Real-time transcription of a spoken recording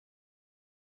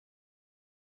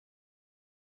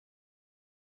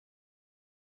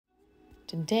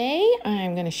Today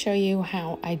I'm going to show you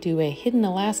how I do a hidden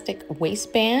elastic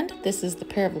waistband. This is the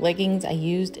pair of leggings I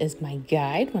used as my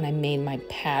guide when I made my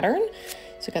pattern.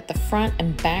 So I got the front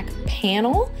and back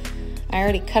panel. I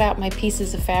already cut out my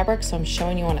pieces of fabric, so I'm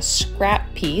showing you on a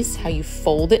scrap piece how you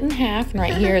fold it in half. And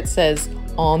right here it says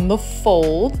on the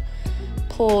fold,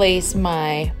 place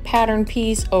my pattern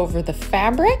piece over the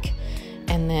fabric.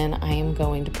 And then I am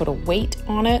going to put a weight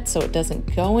on it so it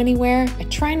doesn't go anywhere. I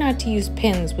try not to use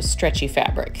pins with stretchy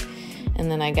fabric. And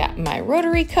then I got my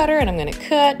rotary cutter and I'm gonna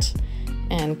cut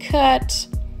and cut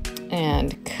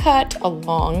and cut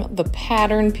along the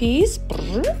pattern piece.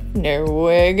 There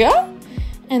we go.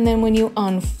 And then when you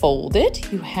unfold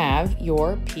it, you have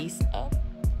your piece up.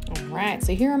 All right,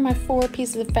 so here are my 4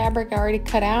 pieces of fabric I already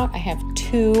cut out. I have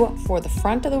 2 for the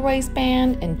front of the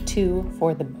waistband and 2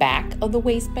 for the back of the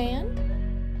waistband.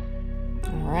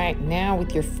 All right, now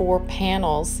with your 4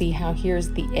 panels, see how here's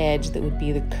the edge that would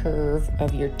be the curve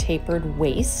of your tapered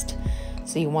waist.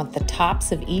 So you want the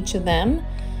tops of each of them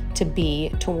to be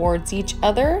towards each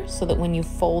other so that when you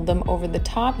fold them over the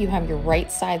top, you have your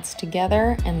right sides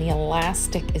together and the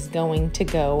elastic is going to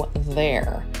go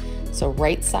there. So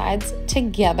right sides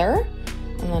together,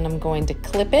 and then I'm going to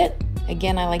clip it.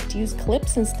 Again, I like to use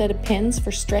clips instead of pins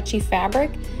for stretchy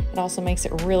fabric. It also makes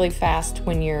it really fast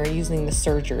when you're using the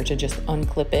serger to just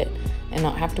unclip it and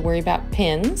not have to worry about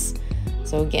pins.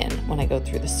 So again, when I go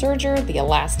through the serger, the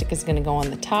elastic is going to go on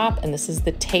the top, and this is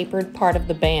the tapered part of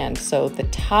the band. So the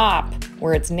top,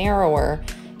 where it's narrower,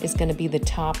 is going to be the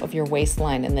top of your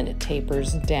waistline, and then it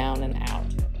tapers down and out.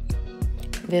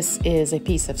 This is a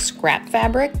piece of scrap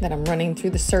fabric that I'm running through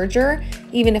the serger.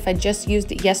 Even if I just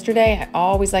used it yesterday, I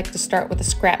always like to start with a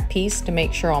scrap piece to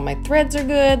make sure all my threads are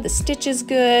good, the stitch is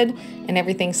good, and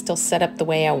everything's still set up the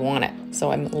way I want it.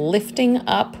 So I'm lifting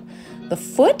up the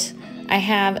foot. I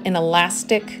have an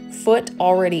elastic foot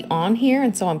already on here,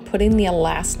 and so I'm putting the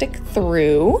elastic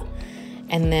through,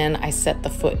 and then I set the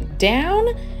foot down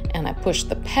and I push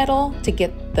the pedal to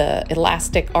get the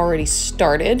elastic already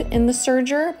started in the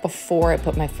serger before I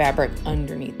put my fabric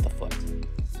underneath the foot.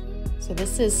 So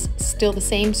this is still the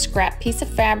same scrap piece of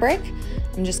fabric.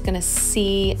 I'm just gonna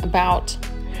see about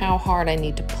how hard I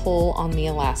need to pull on the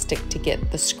elastic to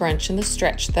get the scrunch and the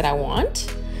stretch that I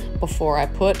want before I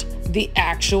put the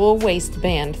actual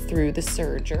waistband through the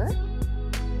serger.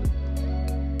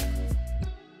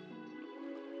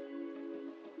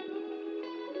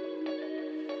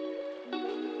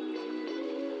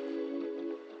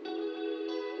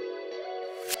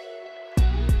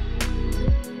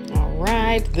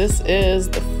 This is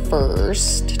the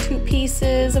first 2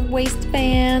 pieces of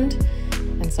waistband,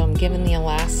 and so I'm giving the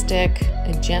elastic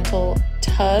a gentle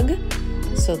tug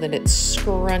so that it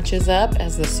scrunches up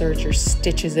as the serger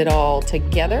stitches it all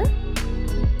together.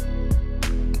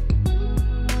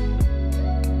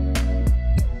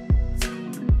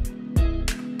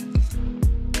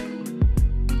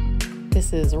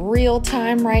 This is real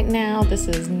time right now. This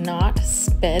is not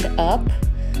sped up.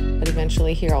 But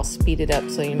eventually here I'll speed it up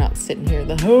so you're not sitting here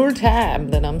the whole time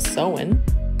that I'm sewing.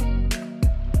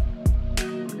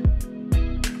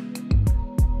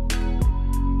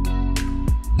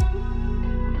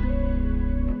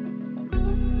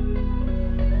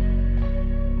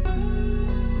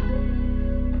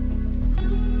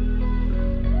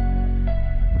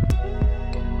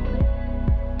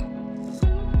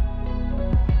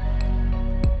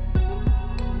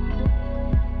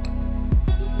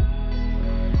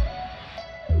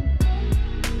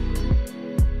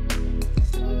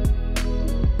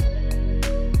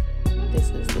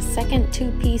 Second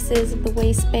 2 pieces of the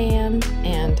waistband,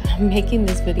 and I'm making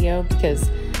this video because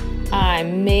I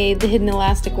made the hidden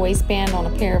elastic waistband on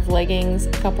a pair of leggings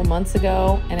a couple months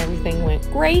ago and everything went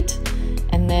great,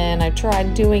 and then I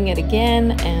tried doing it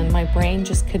again and my brain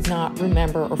just could not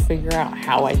remember or figure out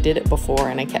how I did it before,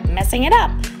 and I kept messing it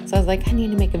up. So I was like, I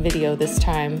need to make a video this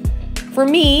time for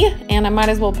me, and I might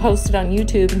as well post it on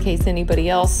YouTube in case anybody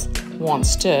else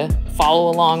wants to follow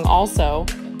along also.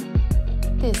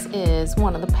 This is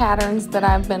one of the patterns that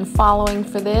I've been following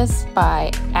for this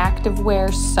by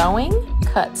Activewear Sewing,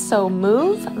 Cut, Sew,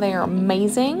 Move. They are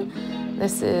amazing.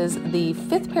 This is the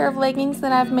 5th pair of leggings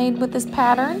that I've made with this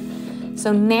pattern.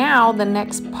 So now the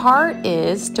next part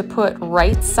is to put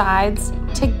right sides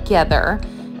together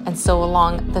and sew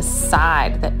along the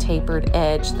side, that tapered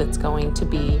edge that's going to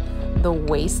be the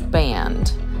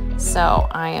waistband. So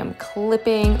I am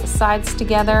clipping the sides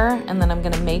together, and then I'm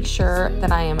going to make sure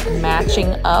that I am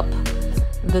matching up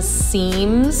the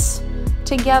seams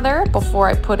together before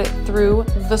I put it through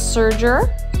the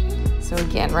serger. So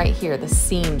again, right here, the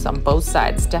seams on both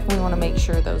sides, definitely want to make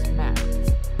sure those match.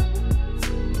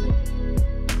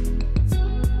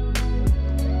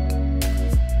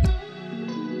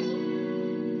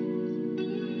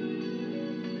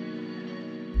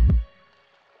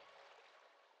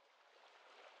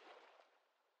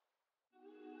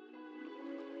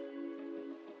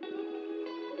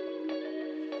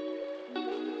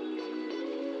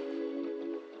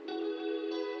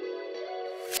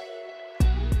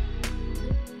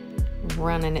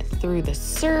 running it through the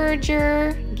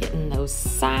serger, getting those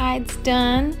sides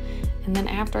done. And then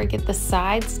after I get the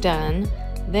sides done,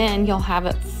 then you'll have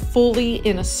it fully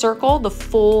in a circle, the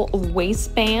full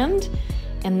waistband.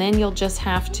 And then you'll just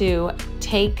have to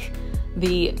take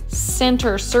the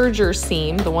center serger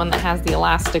seam, the one that has the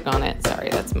elastic on it. Sorry,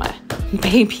 that's my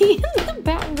baby in the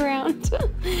background.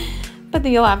 But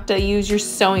then you'll have to use your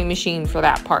sewing machine for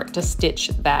that part to stitch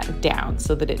that down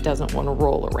so that it doesn't want to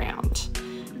roll around.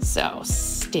 So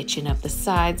stitching up the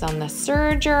sides on the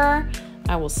serger.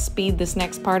 I will speed this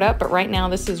next part up, but right now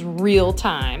this is real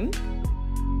time.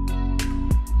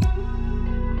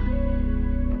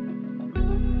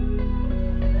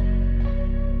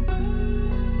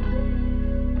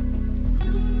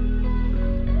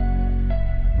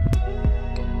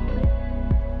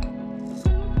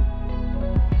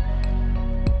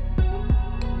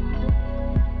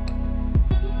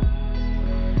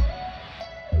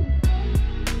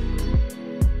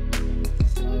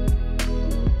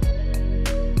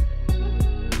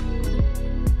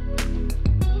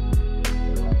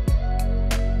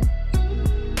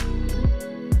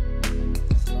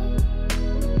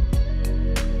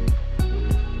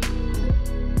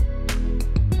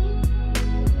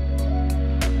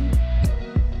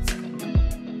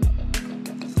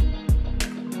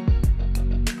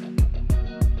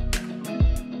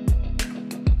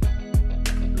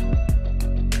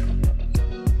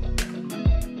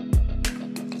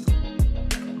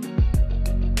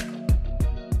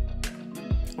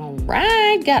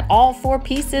 Right, got all 4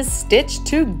 pieces stitched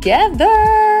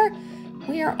together.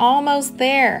 We are almost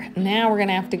there. Now we're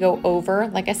gonna have to go over,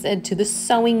 like I said, to the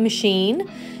sewing machine.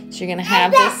 So you're gonna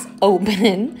have this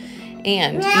open,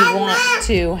 and you want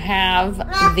to have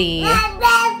the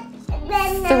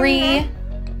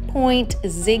 3-point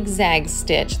zigzag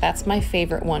stitch. That's my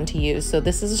favorite one to use. So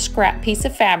this is a scrap piece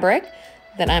of fabric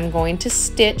that I'm going to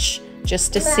stitch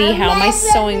just to see how my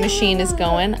sewing machine is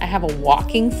going. I have a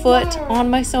walking foot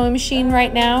on my sewing machine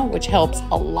right now, which helps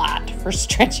a lot for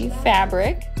stretchy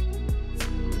fabric.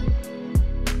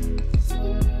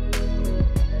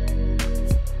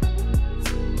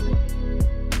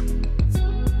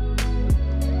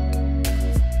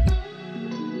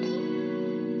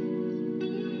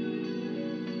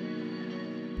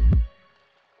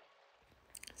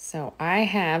 So I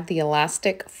have the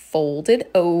elastic folded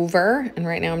over, and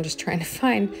right now I'm just trying to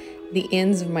find the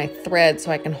ends of my thread so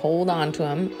I can hold on to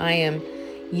them. I am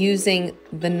using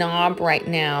the knob right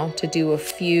now to do a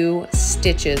few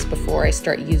stitches before I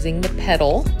start using the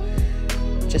pedal,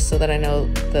 just so that I know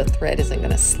the thread isn't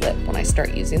going to slip when I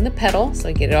start using the pedal. So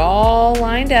I get it all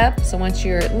lined up. So once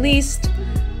you're at least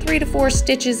 3 to 4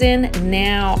 stitches in,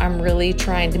 now I'm really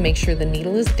trying to make sure the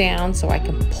needle is down so I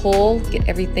can pull, get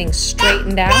everything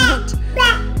straightened out,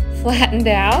 flattened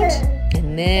out,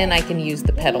 and then I can use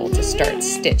the pedal to start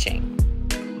stitching.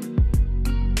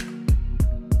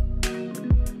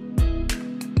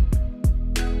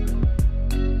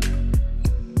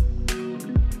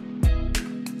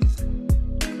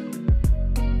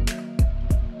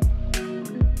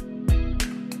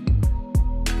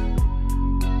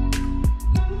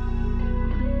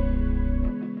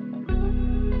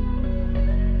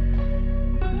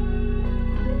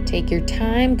 Take your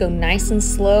time, go nice and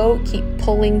slow, keep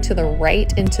pulling to the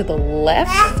right and to the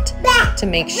left to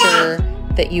make sure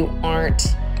that you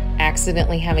aren't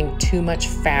accidentally having too much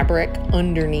fabric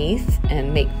underneath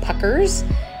and make puckers,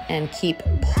 and keep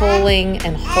pulling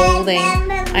and holding.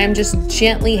 I'm just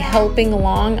gently helping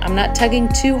along. I'm not tugging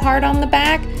too hard on the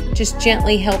back, just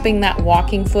gently helping that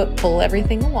walking foot pull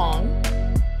everything along.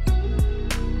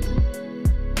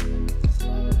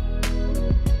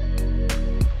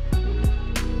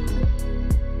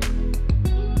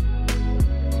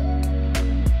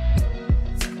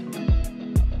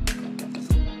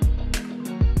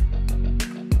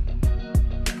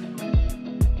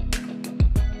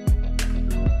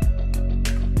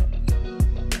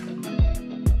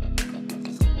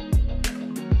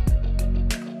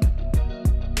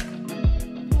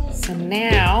 So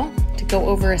now, to go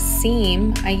over a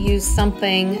seam, I use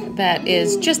something that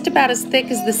is just about as thick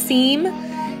as the seam,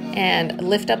 and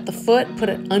lift up the foot, put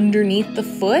it underneath the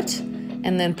foot,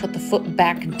 and then put the foot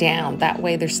back down. That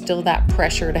way there's still that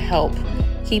pressure to help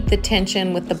keep the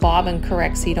tension with the bobbin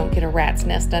correct so you don't get a rat's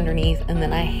nest underneath. And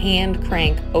then I hand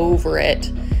crank over it.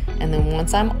 And then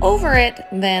once I'm over it,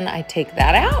 then I take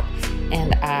that out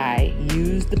and I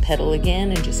use the pedal again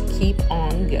and just keep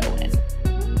on going.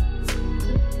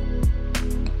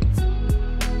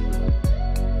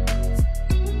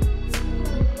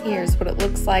 Here's what it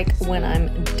looks like when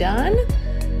I'm done.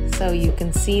 So you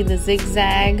can see the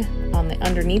zigzag on the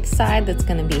underneath side that's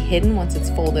going to be hidden once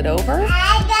it's folded over.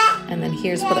 And then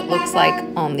here's what it looks like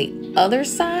on the other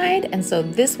side. And so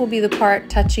this will be the part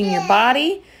touching your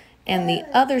body, and the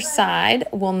other side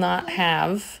will not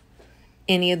have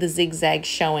any of the zigzag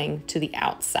showing to the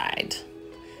outside.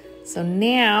 So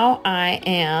now I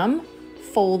am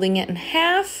folding it in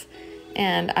half,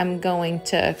 and I'm going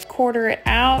to quarter it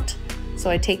out.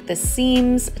 So I take the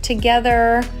seams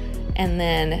together and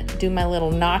then do my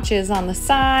little notches on the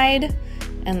side,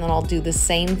 and then I'll do the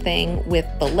same thing with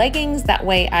the leggings. That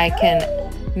way I can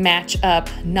match up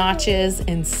notches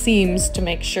and seams to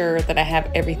make sure that I have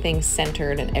everything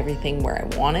centered and everything where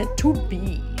I want it to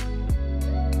be.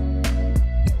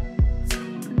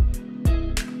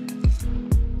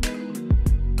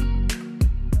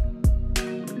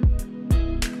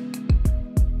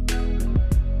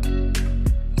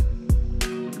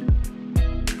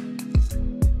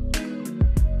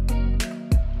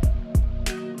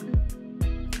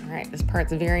 This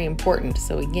part's very important.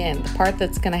 So again, the part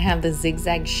that's going to have the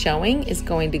zigzag showing is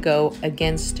going to go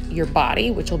against your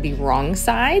body, which will be wrong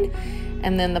side.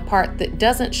 And then the part that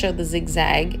doesn't show the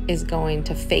zigzag is going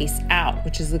to face out,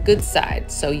 which is the good side.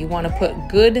 So you want to put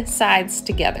good sides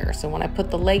together. So when I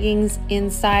put the leggings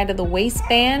inside of the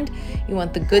waistband, you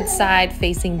want the good side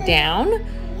facing down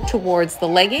towards the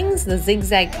leggings, the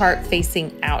zigzag part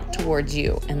facing out towards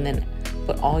you. And then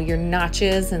put all your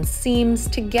notches and seams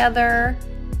together.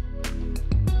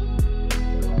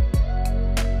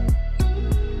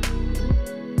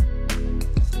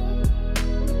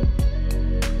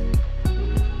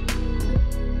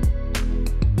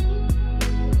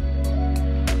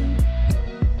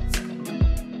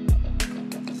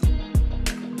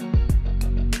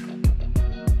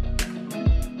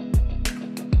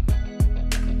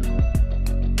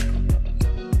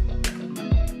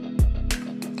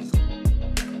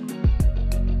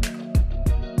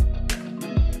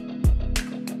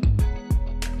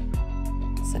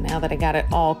 So now that I got it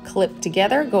all clipped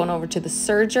together, going over to the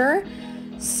serger.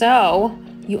 So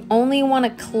you only want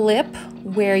to clip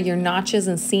where your notches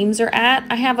and seams are at.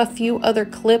 I have a few other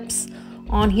clips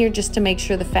on here just to make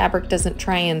sure the fabric doesn't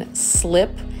try and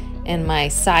slip and my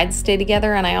sides stay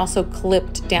together. And I also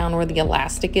clipped down where the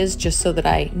elastic is just so that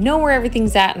I know where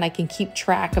everything's at and I can keep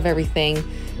track of everything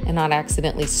and not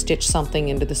accidentally stitch something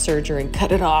into the serger and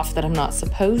cut it off that I'm not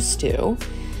supposed to.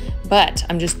 But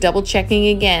I'm just double checking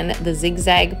again. The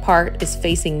zigzag part is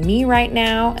facing me right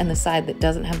now, and the side that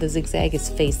doesn't have the zigzag is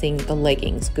facing the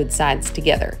leggings, good sides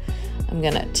together. I'm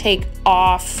gonna take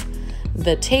off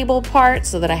the table part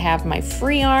so that I have my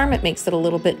free arm. It makes it a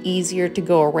little bit easier to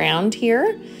go around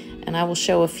here, and I will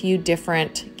show a few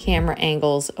different camera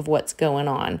angles of what's going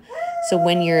on. So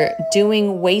when you're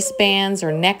doing waistbands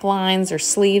or necklines or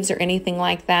sleeves or anything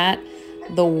like that,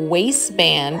 the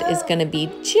waistband is going to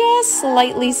be just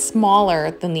slightly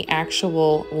smaller than the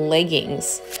actual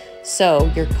leggings. So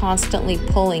you're constantly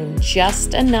pulling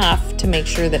just enough to make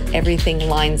sure that everything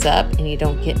lines up and you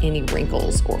don't get any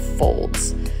wrinkles or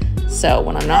folds. So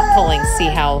when I'm not pulling, see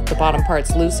how the bottom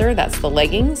part's looser? That's the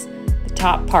leggings. The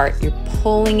top part, you're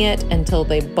pulling it until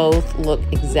they both look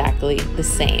exactly the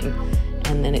same.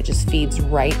 And then it just feeds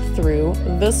right through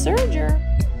the serger.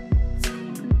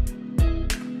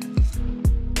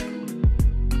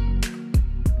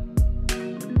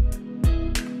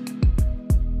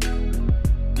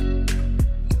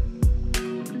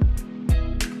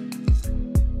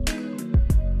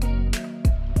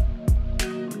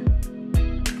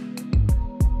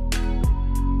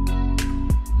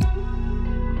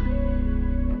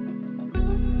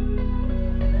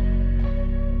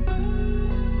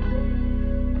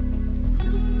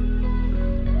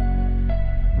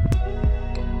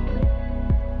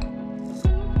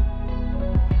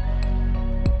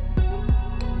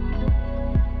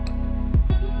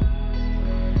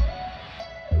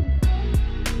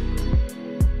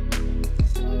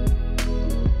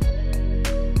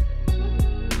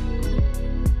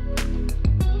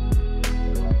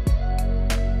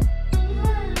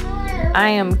 I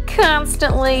am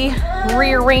constantly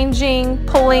rearranging,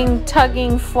 pulling,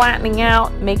 tugging, flattening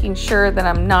out, making sure that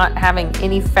I'm not having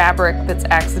any fabric that's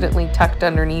accidentally tucked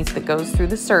underneath that goes through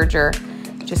the serger.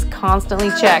 Just constantly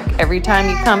check. Every time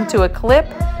you come to a clip,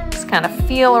 just kind of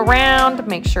feel around,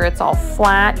 make sure it's all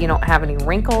flat, you don't have any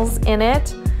wrinkles in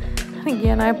it. And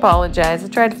again, I apologize. I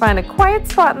tried to find a quiet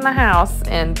spot in the house,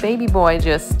 and baby boy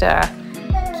just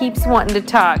keeps wanting to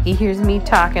talk. He hears me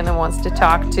talking and wants to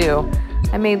talk too.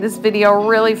 I made this video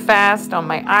really fast on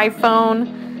my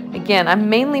iPhone. Again, I'm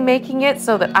mainly making it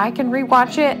so that I can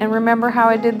rewatch it and remember how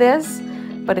I did this.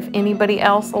 but if anybody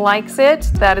else likes it,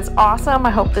 that is awesome.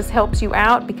 I hope this helps you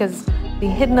out, because the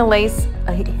hidden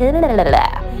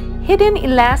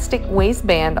elastic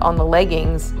waistband on the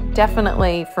leggings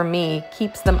definitely, for me,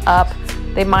 keeps them up.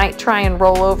 They might try and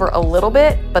roll over a little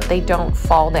bit, but they don't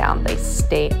fall down. They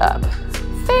stay up.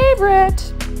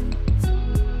 Favorite.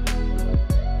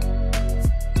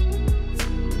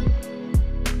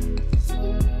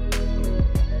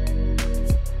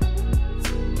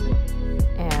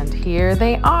 And here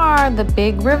they are, the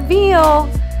big reveal.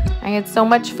 I had so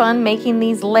much fun making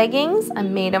these leggings. I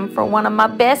made them for one of my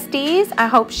besties. I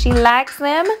hope she likes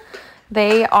them.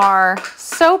 They are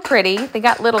so pretty. They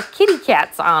got little kitty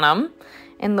cats on them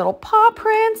and little paw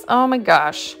prints. Oh my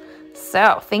gosh.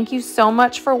 So thank you so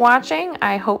much for watching.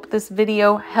 I hope this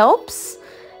video helps,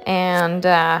 and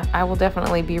I will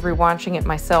definitely be rewatching it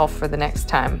myself for the next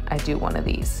time I do one of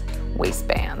these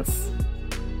waistbands.